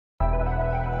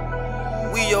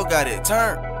Lil Gotit,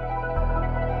 turn.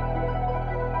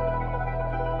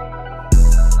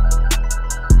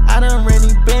 I done ran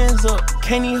these bands up,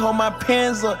 can't even hold my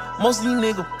pants up. Most of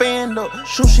these niggas fanned up,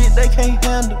 shoot shit they can't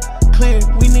handle. Clear,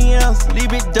 we need answers,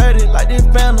 leave it dirty like this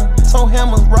phantom. Toe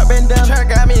hammers, rock bandana. Trap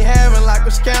got me having like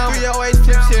a scam. 308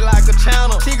 flip shit like a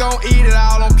channel. She gon' eat it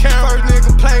all on camera. First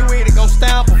nigga play with it, gon'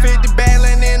 stamp her. 50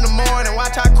 battling in the morning,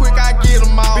 watch how quick I get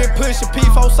them all. Been pushing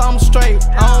P4 something straight,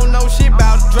 I don't know shit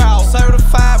about the drought.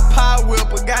 Certified pot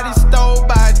whipper, got it stole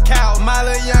by the couch. My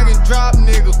little youngin' drop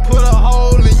niggas, put a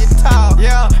hole in your top.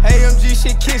 Yeah, AMG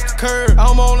shit kiss the curb.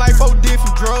 I'm on like 4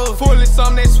 different drugs. Fully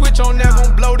something that switch on, never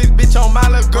gon' blow this bitch on my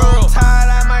little girl.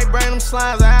 Tired, I might bring them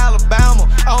slimes to Alabama.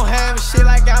 I don't have shit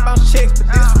like I bounce checks, but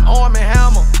this from Arm and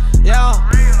Hammer. Yeah.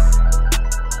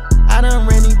 I done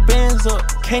ran these bands up,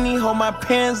 can't even hold my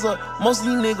pants up. Most of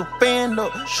these niggas fanned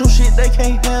up, shoot shit they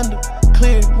can't handle.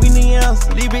 Clear, we need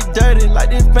answers, leave it dirty like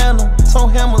this phantom. Toe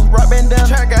hammers, rock bandana.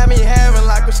 Trap got me having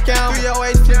like a scam.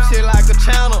 308 flip shit like a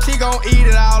channel. She gon' eat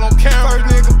it all on camera. First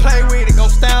nigga play with it, gon'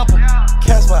 stamp her.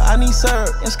 Casper, I need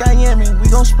syrup, in Skyami, we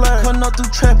gon' splurge. Cutting up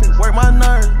through traffic, work my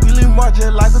nerves, we leave march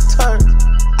just like a turd.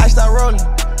 I start rolling,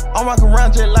 I'm rockin'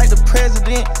 around just like the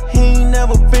president. He ain't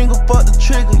never finger fuck the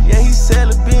trigger, yeah, he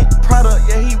celibate. Product,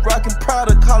 yeah, he rockin'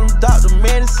 product, call him Dr.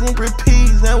 Medicine.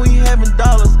 Repeats, and we having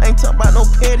dollars, ain't talking about no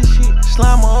petty shit.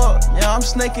 Slime her up, yeah, I'm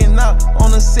snaking out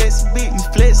on a sexy beat. You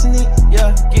flexing it,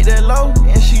 yeah, get that low,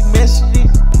 and she message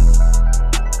it.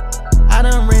 I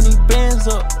done ran these bands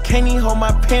up, can't even hold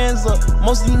my pants up.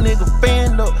 Most of these niggas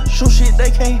fanned up, shoot shit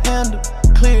they can't handle.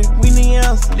 Clear, we need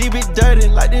answers, leave it dirty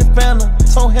like this phantom.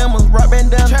 Toe hammers, rock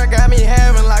bandana. Trap got me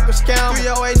having like a scam.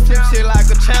 308 flip shit like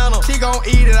a channel. She gon'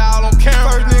 eat it all on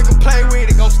camera. First nigga play with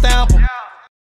it, gon' stamp her.